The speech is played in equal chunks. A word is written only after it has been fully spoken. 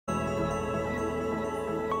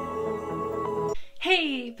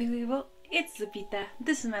Hey people, it's Lupita.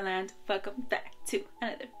 This is my land. Welcome back to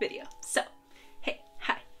another video. So, hey,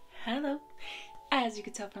 hi, hello. As you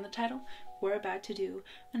can tell from the title, we're about to do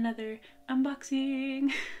another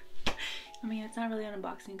unboxing. I mean, it's not really an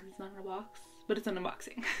unboxing because it's not in a box, but it's an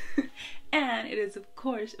unboxing. And it is, of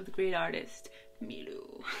course, of the great artist,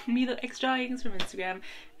 Milou. Milouxdrawings from Instagram.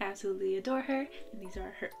 Absolutely adore her. And these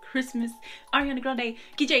are her Christmas Ariana Grande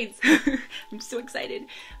keychains. I'm so excited.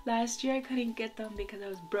 Last year I couldn't get them because I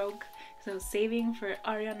was broke. Because I was saving for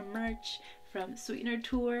Ariana merch from Sweetener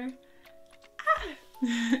tour.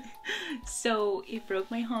 So it broke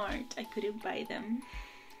my heart. I couldn't buy them.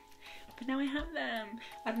 But now I have them.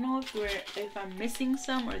 I don't know if I'm missing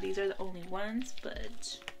some or these are the only ones,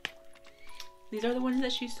 but these are the ones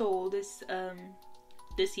that she sold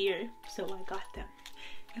this year, so I got them.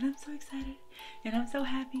 And I'm so excited, and I'm so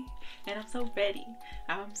happy, and I'm so ready.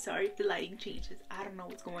 I'm sorry if the lighting changes. I don't know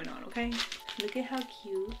what's going on, okay? Look at how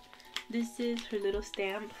cute. This is her little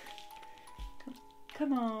stamp.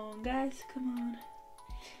 Come on, guys, come on.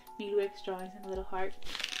 Milouxdrawings and a little heart.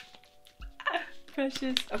 Ah,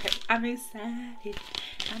 precious. Okay, I'm excited.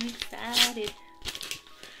 I'm excited.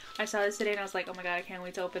 I saw this today and I was like, oh my god, I can't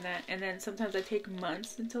wait to open that. And then sometimes I take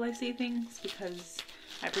months until I see things because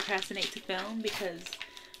I procrastinate to film because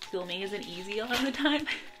filming isn't easy a lot of the time.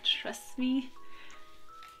 Trust me.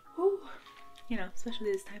 Woo. You know,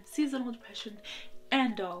 especially this time. Seasonal depression.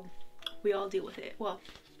 And we all deal with it. Well,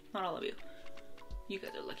 not all of you. You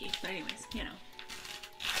guys are lucky. But anyways, you know.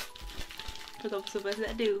 For those of us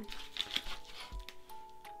that do.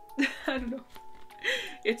 I don't know.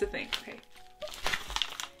 It's a thing, okay.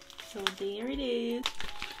 So there it is.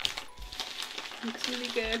 Looks really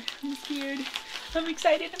good. I'm scared. I'm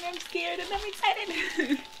excited and I'm scared and I'm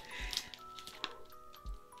excited.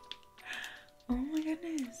 Oh my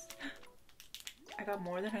goodness. I got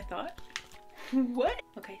more than I thought. What?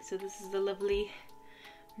 Okay, so this is the lovely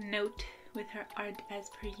note with her art as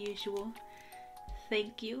per usual.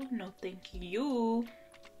 Thank you. No, thank you.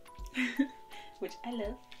 Which I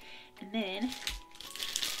love. And then,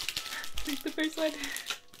 here's the first one.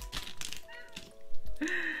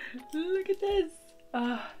 Look at this.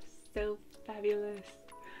 Oh, so fabulous.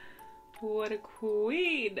 What a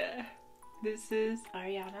queen. This is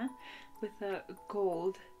Ariana with a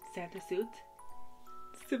gold Santa suit.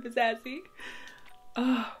 Super sassy.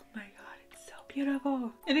 Oh my god, it's so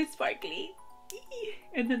beautiful. And it's sparkly.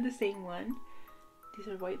 And then the same one. These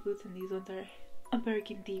are white boots and these ones are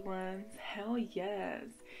burgundy ones. Hell yes.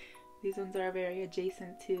 These ones are very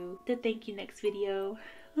adjacent to the thank you next video.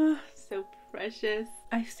 Oh, so precious.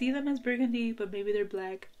 I see them as burgundy, but maybe they're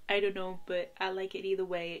black. I don't know, but I like it either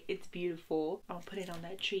way. It's beautiful. I'll put it on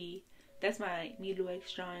that tree. That's my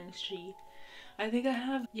Milouxdrawings tree. I think I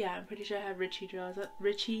have, yeah, I'm pretty sure I have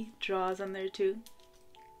Richie draws on there too.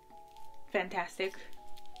 Fantastic.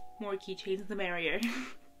 More keychains the merrier.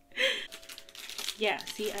 Yeah,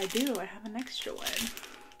 see, I do. I have an extra one.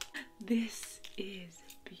 This is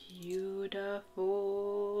beautiful.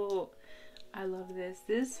 I love this.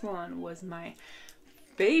 This one was my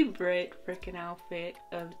favorite freaking outfit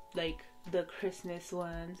of like the Christmas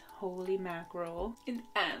ones. Holy mackerel. And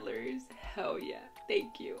antlers. Hell yeah.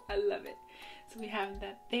 Thank you. I love it. So we have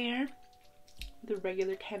that there. The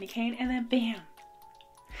regular candy cane. And then bam.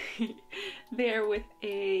 There with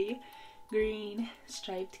a green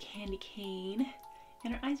striped candy cane.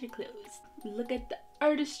 And her eyes are closed. Look at the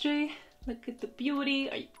artistry. Look at the beauty.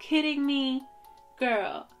 Are you kidding me?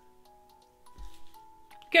 Girl.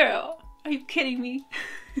 Girl, are you kidding me?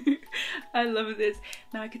 I love this.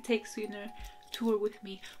 Now I could take Sweetener tour with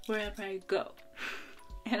me wherever I go.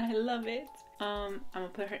 And I love it. I'm gonna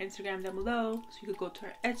put her Instagram down below so you could go to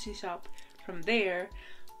her Etsy shop from there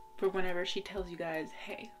for whenever she tells you guys,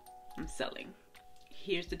 hey, I'm selling.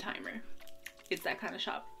 Here's the timer. It's that kind of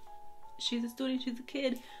shop. She's a student, she's a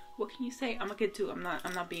kid. What can you say? I'm a kid too. I'm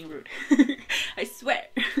not being rude. I swear.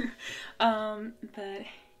 But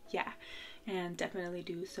yeah. And definitely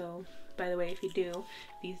do so. By the way, if you do,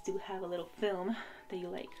 these do have a little film that you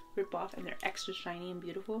like rip off and they're extra shiny and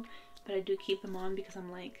beautiful. But I do keep them on because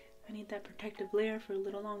I'm like, I need that protective layer for a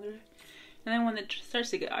little longer. And then when it starts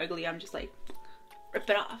to get ugly, I'm just like, rip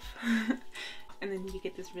it off. And then you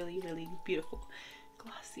get this really, really beautiful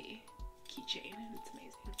glossy keychain and it's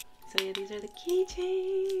amazing. So yeah, these are the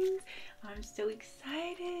keychains. I'm so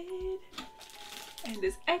excited. And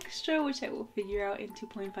this extra, which I will figure out in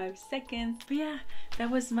 2.5 seconds. But yeah,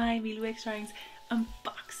 that was my Milouxdrawings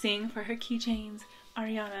unboxing for her keychains.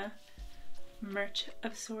 Ariana merch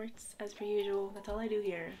of sorts, as per usual. That's all I do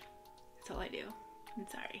here. That's all I do. I'm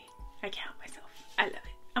sorry. I can't help myself. I love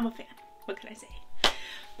it. I'm a fan. What can I say? But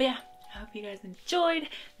yeah, I hope you guys enjoyed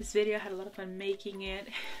this video. I had a lot of fun making it.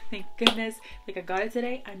 Thank goodness. Like, I got it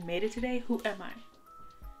today. I made it today. Who am I?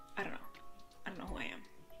 I don't know. I don't know who I am,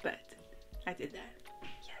 but I did that.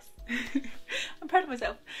 Yes. I'm proud of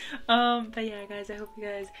myself. But yeah, guys, I hope you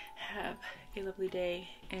guys have a lovely day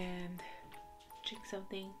and drink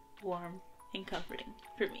something warm and comforting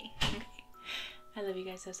for me. Okay. I love you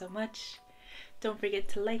guys so much. Don't forget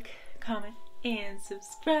to like, comment, and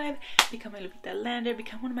subscribe. Become a Lupita Lander.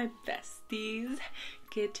 Become one of my besties.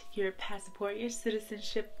 Get your passport, your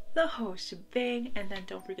citizenship, the whole shebang. And then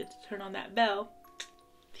don't forget to turn on that bell,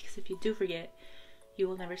 because if you do forget, you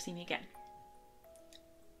will never see me again.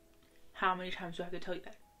 How many times do I have to tell you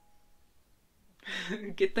that?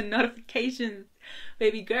 Get the notifications.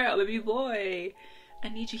 Baby girl, baby boy. I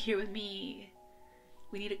need you here with me.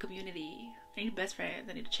 We need a community. I need best friends.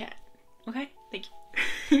 I need to chat. Okay? Thank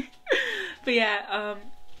you. But yeah,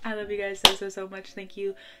 I love you guys so much. Thank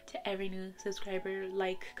you to every new subscriber,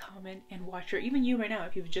 like, comment, and watcher. Even you right now,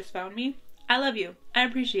 if you've just found me. I love you. I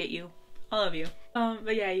appreciate you. All of you.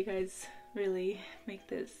 But yeah, you guys really make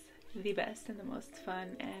this the best and the most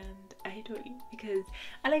fun, and I adore you because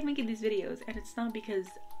I like making these videos, and it's not because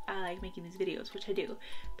I like making these videos, which I do,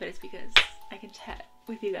 but it's because I can chat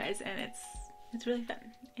with you guys, and it's really fun,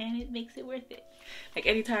 and it makes it worth it. Like,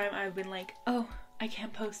 anytime I've been like, oh, I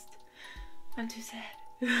can't post, I'm too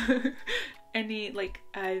sad. Like,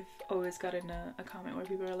 I've always gotten a comment where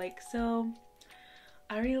people are like, so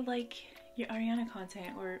I really like your Ariana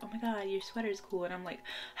content, or oh my god, your sweater is cool, and I'm like,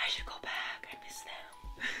 I should go back, I miss them.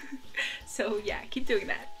 So yeah, keep doing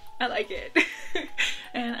that. I like it.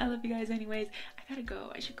 And I love you guys anyways. I gotta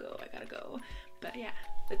go. I should go. I gotta go. But yeah,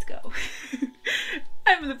 let's go.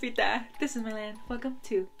 I'm Lupita. This is my land. Welcome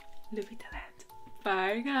to Lupita Land.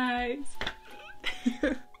 Bye, guys.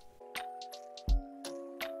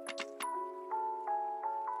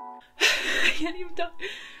 I can't even talk.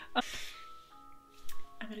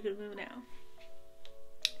 I'm in a good mood now.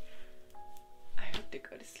 I hope to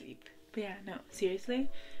go to sleep. But yeah, no, seriously,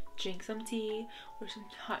 drink some tea or some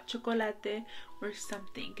hot chocolate or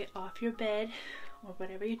something. Get off your bed or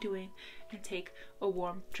whatever you're doing and take a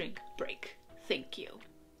warm drink break. Thank you.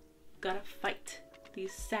 Gotta fight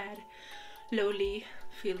these sad, lowly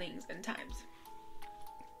feelings and times.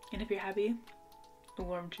 And if you're happy, a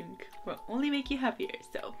warm drink will only make you happier,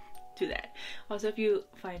 so do that. Also, if you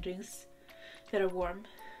find drinks that are warm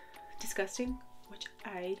disgusting, which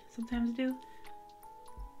I sometimes do,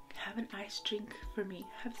 have an iced drink for me.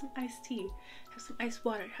 Have some iced tea, have some iced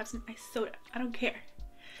water, have some iced soda. I don't care.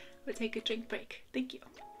 But take a drink break. Thank you.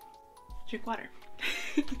 Drink water.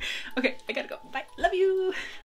 Okay, I gotta go. Bye. Love you.